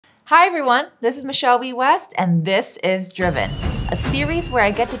Hi everyone, this is Michelle Wie West and this is Driven, a series where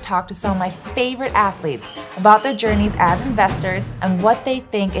I get to talk to some of my favorite athletes about their journeys as investors and what they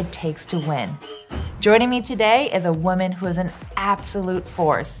think it takes to win. Joining me today is a woman who is an absolute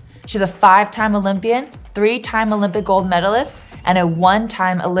force. She's a 5-time Olympian, 3-time Olympic gold medalist, and a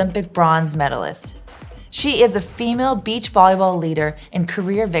 1-time Olympic bronze medalist. She is a female beach volleyball leader in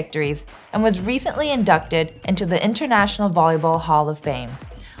career victories and was recently inducted into the International Volleyball Hall of Fame.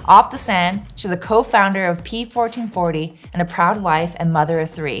 Off the sand, she's a co-founder of P1440 and a proud wife and mother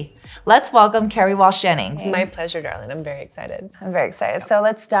of 3. Let's welcome Kerri Walsh Jennings. My pleasure, darling. I'm very excited. I'm very excited. So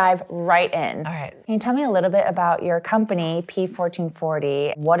let's dive right in. All right. Can you tell me a little bit about your company,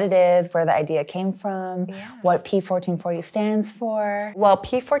 P1440, what it is, where the idea came from, what P1440 stands for? Well,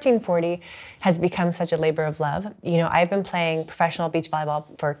 P1440 has become such a labor of love. You know, I've been playing professional beach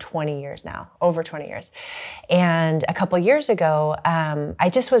volleyball for 20 years now, over 20 years. And a couple years ago, I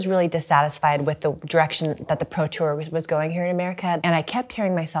just was really dissatisfied with the direction that the Pro Tour was going here in America. And I kept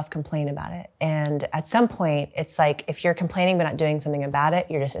hearing myself complain about it. And at some point, it's like, if you're complaining but not doing something about it,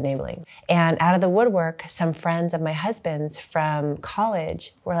 you're just enabling. And out of the woodwork, some friends of my husband's from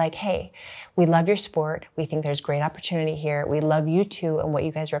college were like, hey, we love your sport. We think there's great opportunity here. We love you two and what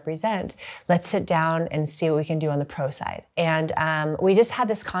you guys represent. Let's sit down and see what we can do on the pro side. And we just had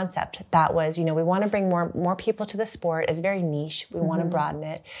this concept that was, you know, we want to bring more people to the sport. It's very niche. We want to broaden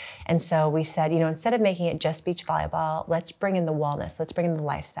it. And so we said, you know, instead of making it just beach volleyball, let's bring in the wellness. Let's bring in the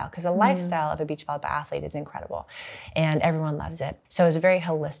lifestyle. Because the lifestyle of a beach volleyball athlete is incredible. And everyone loves it. So it was a very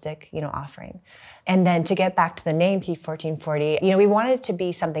holistic, you know, offering. And then to get back to the name P1440, you know, we wanted it to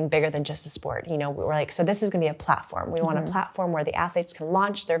be something bigger than just a sport. You know, we were like, so this is going to be a platform. We want a platform where the athletes can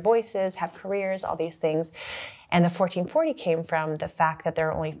launch their voices, have careers, all these things. And the 1440 came from the fact that there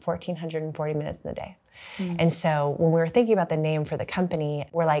are only 1,440 minutes in the day. And so when we were thinking about the name for the company,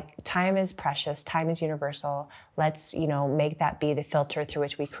 we're like, time is precious, time is universal. Let's, you know, make that be the filter through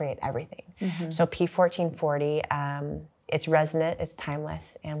which we create everything. So P1440, it's resonant, it's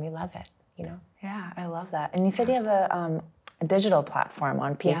timeless, and we love it, you know? Yeah, I love that. And you said you have a digital platform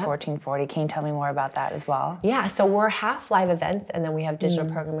on P1440. Can you tell me more about that as well? Yeah, so we're half live events and then we have digital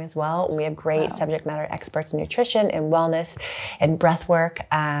programming as well. We have great subject matter experts in nutrition and wellness and breath work.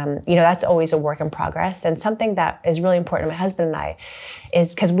 You know, that's always a work in progress. And something that is really important to my husband and I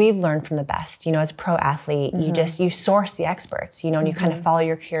is because we've learned from the best. You know, as a pro athlete, you source the experts, you know, and you kind of follow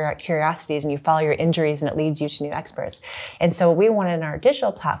your curiosities and you follow your injuries and it leads you to new experts. And so what we wanted in our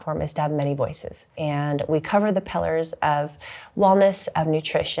digital platform is to have many voices. And we cover the pillars of wellness, of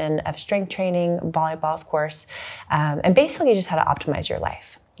nutrition, of strength training, volleyball, of course, and basically just how to optimize your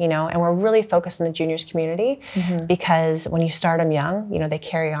life. You know, and we're really focused on the juniors community because when you start them young, you know, they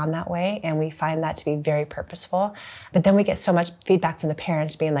carry on that way and we find that to be very purposeful. But then we get so much feedback from the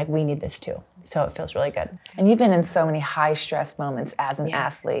parents being like, we need this too. So it feels really good. And you've been in so many high stress moments as an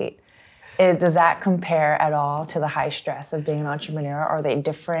athlete. Does that compare at all to the high stress of being an entrepreneur? Are they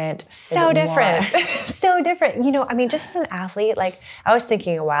different? So different. So different. You know, I mean, just as an athlete, like I was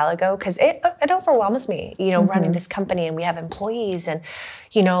thinking a while ago, because it overwhelms me, you know, running this company and we have employees and,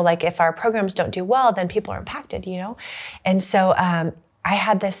 you know, like if our programs don't do well, then people are impacted, you know? And so I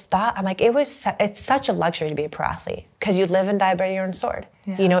had this thought, I'm like, it's such a luxury to be a pro athlete because you live and die by your own sword.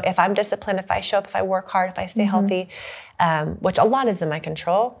 You know, if I'm disciplined, if I show up, if I work hard, if I stay healthy, which a lot is in my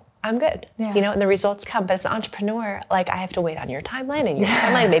control, I'm good, you know, and the results come. But as an entrepreneur, like I have to wait on your timeline and your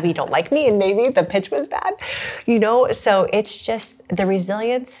timeline. Maybe you don't like me and maybe the pitch was bad, you know? So it's just the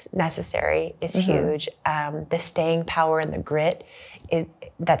resilience necessary is huge. The staying power and the grit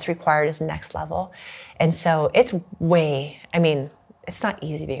that's required is next level. And so it's I mean, it's not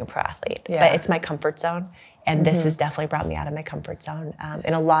easy being a pro athlete, but it's my comfort zone. And this has definitely brought me out of my comfort zone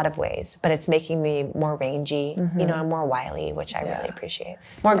in a lot of ways. But it's making me more rangy, you know, and more wily, which I really appreciate.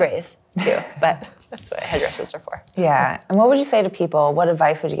 More grays, too, but that's what hairdressers are for. Yeah. And what would you say to people, what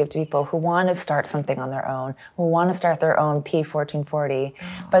advice would you give to people who want to start something on their own, who want to start their own P1440,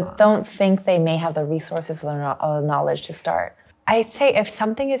 but don't think they may have the resources or the knowledge to start? I'd say if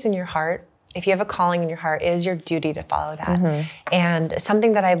something is in your heart, if you have a calling in your heart, it is your duty to follow that. And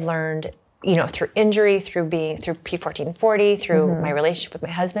something that I've learned, you know, through injury, through P1440, through my relationship with my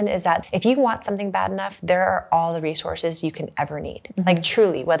husband, is that if you want something bad enough, there are all the resources you can ever need. Like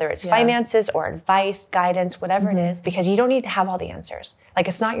truly, whether it's finances or advice, guidance, whatever it is, because you don't need to have all the answers. Like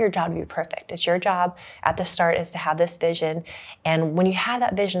it's not your job to be perfect. It's your job at the start is to have this vision. And when you have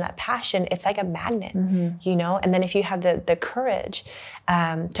that vision, that passion, it's like a magnet, you know? And then if you have the courage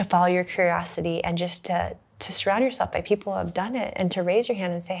to follow your curiosity and just to to surround yourself by people who have done it and to raise your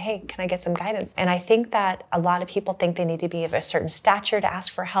hand and say, hey, can I get some guidance? And I think that a lot of people think they need to be of a certain stature to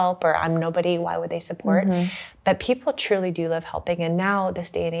ask for help, or I'm nobody, why would they support? But people truly do love helping. And now, this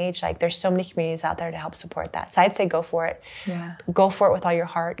day and age, like there's so many communities out there to help support that. So I'd say go for it. Yeah. Go for it with all your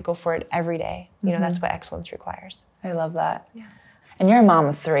heart. Go for it every day. You know, that's what excellence requires. I love that. Yeah. And you're a mom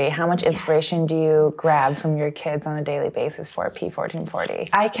of 3. How much inspiration do you grab from your kids on a daily basis for P1440?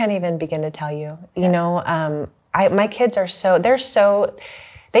 I can't even begin to tell you. You know, my kids are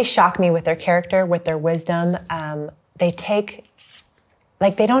they shock me with their character, with their wisdom.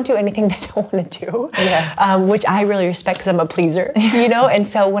 They don't do anything they don't want to do, which I really respect because I'm a pleaser, you know? And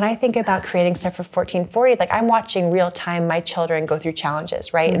so when I think about creating stuff for 1440, like I'm watching real time my children go through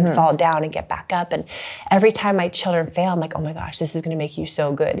challenges, right? And fall down and get back up. And every time my children fail, I'm like, oh my gosh, this is going to make you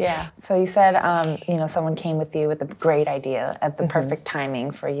so good. Yeah. So you said, you know, someone came with you with a great idea at the perfect timing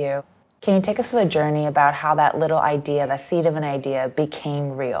for you. Can you take us through the journey about how that little idea, that seed of an idea,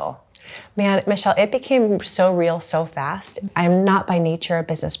 became real? Man, Michelle, it became so real so fast. I'm not by nature a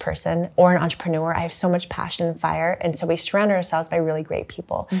business person or an entrepreneur. I have so much passion and fire. And so we surround ourselves by really great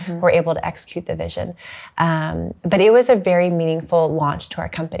people who are able to execute the vision. But it was a very meaningful launch to our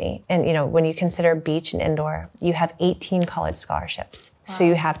company. And, you know, when you consider beach and indoor, you have 18 college scholarships. Wow. So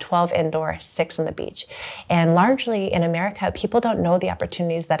you have 12 indoor, 6 on the beach. And largely in America, people don't know the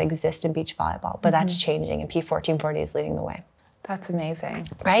opportunities that exist in beach volleyball, but that's changing, and P1440 is leading the way. That's amazing.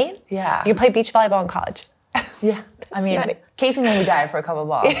 Right? Yeah. You play beach volleyball in college. Yeah. I mean, Casey made me dive for a couple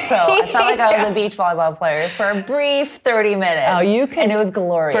balls, so I felt like I was a beach volleyball player for a brief 30 minutes. Oh, you can. And it was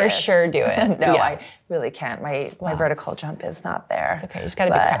glorious. For sure do it. No, I really can't. My vertical jump is not there. It's okay. You just got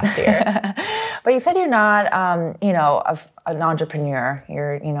to be craftier. But you said you're not, you know, an entrepreneur.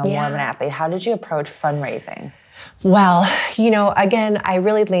 You're, you know, more of an athlete. How did you approach fundraising? Well, you know, again, I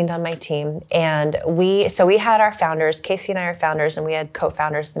really leaned on my team, and we had our founders, Casey and I are founders, and we had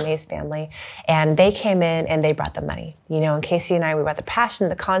co-founders, the Mays family, and they came in and they brought the money, you know, and Casey and I, we brought the passion,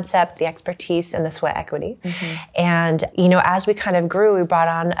 the concept, the expertise, and the sweat equity. And, you know, as we kind of grew, we brought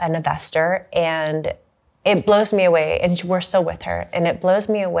on an investor, and it blows me away, and we're still with her, and it blows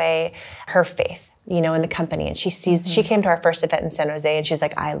me away her faith, you know, in the company. And she came to our first event in San Jose, and she's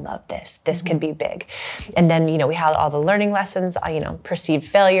like, I love this. This could be big. And then, you know, we had all the learning lessons, you know, perceived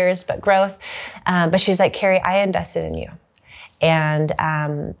failures, but growth. But she's like, Kerri, I invested in you. And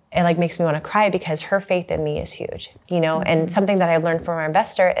it like makes me want to cry because her faith in me is huge, you know. And something that I've learned from our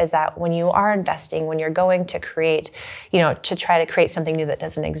investor is that when you are investing, when you're going to create, you know, to try to create something new that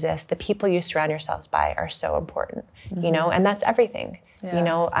doesn't exist, the people you surround yourselves by are so important, you know, and that's everything, you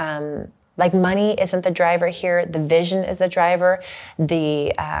know. Like money isn't the driver here. The vision is the driver.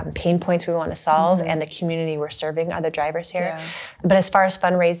 The pain points we want to solve and the community we're serving are the drivers here. Yeah. But as far as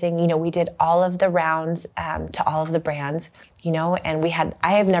fundraising, you know, we did all of the rounds to all of the brands, you know, and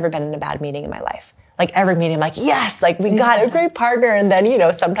I have never been in a bad meeting in my life. Like every meeting, I'm like, yes, like we got a great partner. And then, you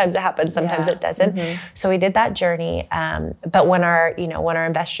know, sometimes it happens, sometimes it doesn't. So we did that journey. But when our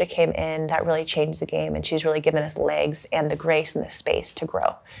investor came in, that really changed the game. And she's really given us legs and the grace and the space to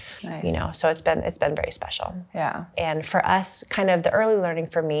grow. Nice. You know, so it's been very special. Yeah. And for us, kind of the early learning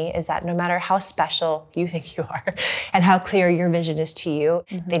for me is that no matter how special you think you are and how clear your vision is to you,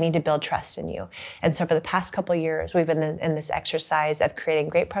 they need to build trust in you. And so for the past couple of years, we've been in this exercise of creating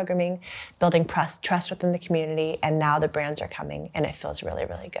great programming, building trust within the community, and now the brands are coming, and it feels really,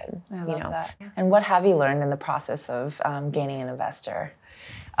 really good. I love that. And what have you learned in the process of gaining an investor?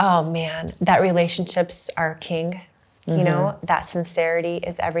 Oh man, that relationships are king. You know, that sincerity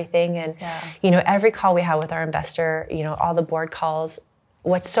is everything. And, you know, every call we have with our investor, you know, all the board calls,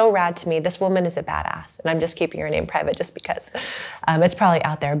 what's so rad to me, this woman is a badass. And I'm just keeping her name private just because it's probably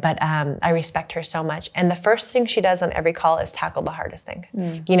out there. But I respect her so much. And the first thing she does on every call is tackle the hardest thing.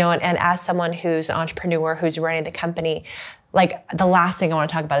 You know, and as someone who's an entrepreneur, who's running the company, like the last thing I want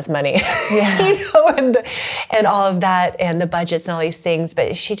to talk about is money, you know, and all of that and the budgets and all these things.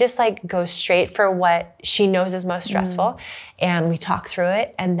 But she just like goes straight for what she knows is most stressful. And we talk through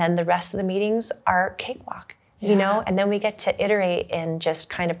it. And then the rest of the meetings are cakewalk, you know, and then we get to iterate and just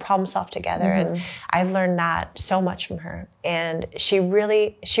kind of problem solve together. And I've learned that so much from her. And she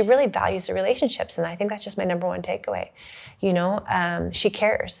really values the relationships. And I think that's just my number one takeaway. You know, she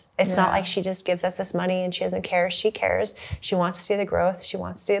cares. It's not like she just gives us this money and she doesn't care. She cares. She wants to see the growth. She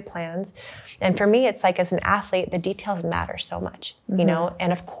wants to see the plans. And for me, it's like as an athlete, the details matter so much, you know?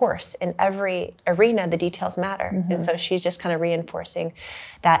 And of course, in every arena, the details matter. And so she's just kind of reinforcing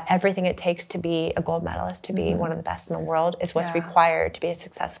that everything it takes to be a gold medalist, to be one of the best in the world, is what's required to be a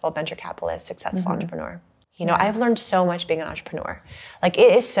successful venture capitalist, successful entrepreneur. You know, I've learned so much being an entrepreneur. Like,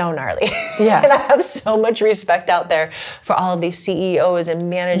 it is so gnarly. Yeah. And I have so much respect out there for all of these CEOs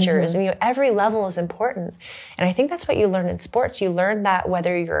and managers. And, you know, every level is important. And I think that's what you learn in sports. You learn that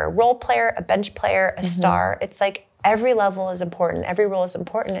whether you're a role player, a bench player, a star, it's like every level is important, every role is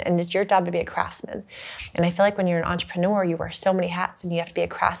important, and it's your job to be a craftsman. And I feel like when you're an entrepreneur, you wear so many hats and you have to be a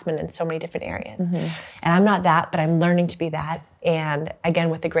craftsman in so many different areas. And I'm not that, but I'm learning to be that. And again,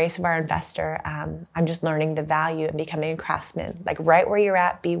 with the grace of our investor, I'm just learning the value of becoming a craftsman. Like, right where you're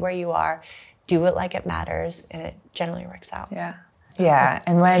at, be where you are, do it like it matters, and it generally works out. Yeah. Yeah,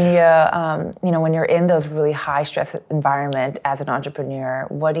 and when you know, when you're in those really high stress environment as an entrepreneur,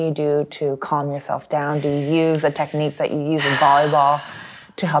 what do you do to calm yourself down? Do you use the techniques that you use in volleyball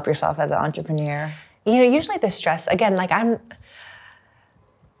to help yourself as an entrepreneur? You know, usually the stress, again, like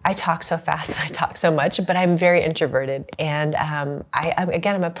I talk so fast, I talk so much, but I'm very introverted, and I'm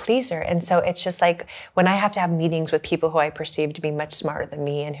a pleaser, and so it's just like when I have to have meetings with people who I perceive to be much smarter than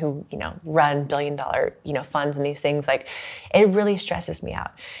me and who, you know, run billion-dollar, you know, funds and these things, like, it really stresses me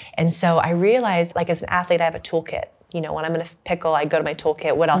out. And so I realized, like, as an athlete, I have a toolkit. You know, when I'm in a pickle, I go to my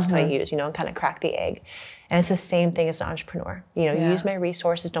toolkit. What else can I use? You know, and kind of crack the egg. And it's the same thing as an entrepreneur. You know, use my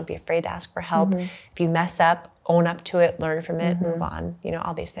resources. Don't be afraid to ask for help. If you mess up, own up to it, learn from it, move on. You know,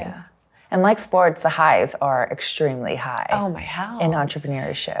 all these things. Yeah. And like sports, the highs are extremely high. Oh my hell. In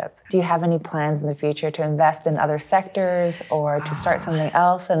entrepreneurship. Do you have any plans in the future to invest in other sectors or to start something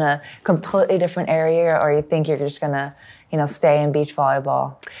else in a completely different area, or you think you're just gonna, you know, stay in beach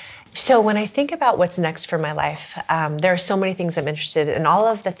volleyball? So when I think about what's next for my life, there are so many things I'm interested in, and all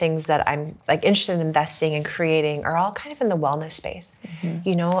of the things that I'm like interested in investing and creating are all kind of in the wellness space.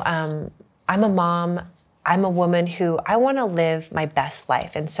 You know, I'm a mom. I'm a woman who I want to live my best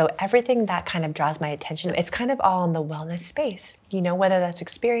life. And so everything that kind of draws my attention, it's kind of all in the wellness space, you know, whether that's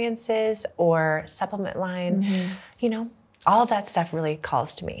experiences or supplement line, you know, all of that stuff really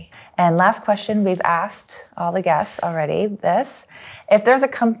calls to me. And last question, we've asked all the guests already this. If there's a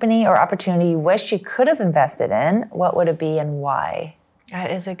company or opportunity you wish you could have invested in, what would it be and why?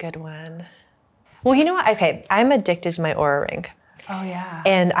 That is a good one. Well, you know what? Okay, I'm addicted to my Oura Ring. Oh, yeah.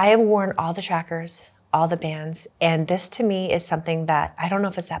 And I have worn all the trackers, all the bands, and this to me is something that, I don't know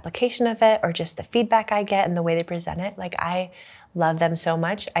if it's the application of it or just the feedback I get and the way they present it. Like, I love them so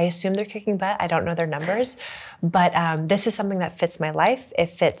much. I assume they're kicking butt. I don't know their numbers, but this is something that fits my life. It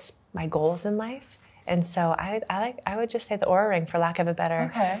fits my goals in life. And so I would just say the Oura Ring, for lack of a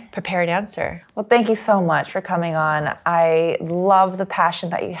better prepared answer. Well, thank you so much for coming on. I love the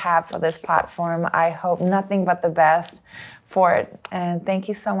passion that you have for this platform. I hope nothing but the best for it. And thank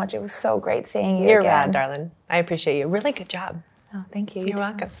you so much. It was so great seeing you You're again. rad, darling. I appreciate you. Really good job. Oh, thank you. You're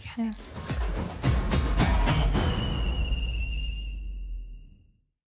welcome. Yeah.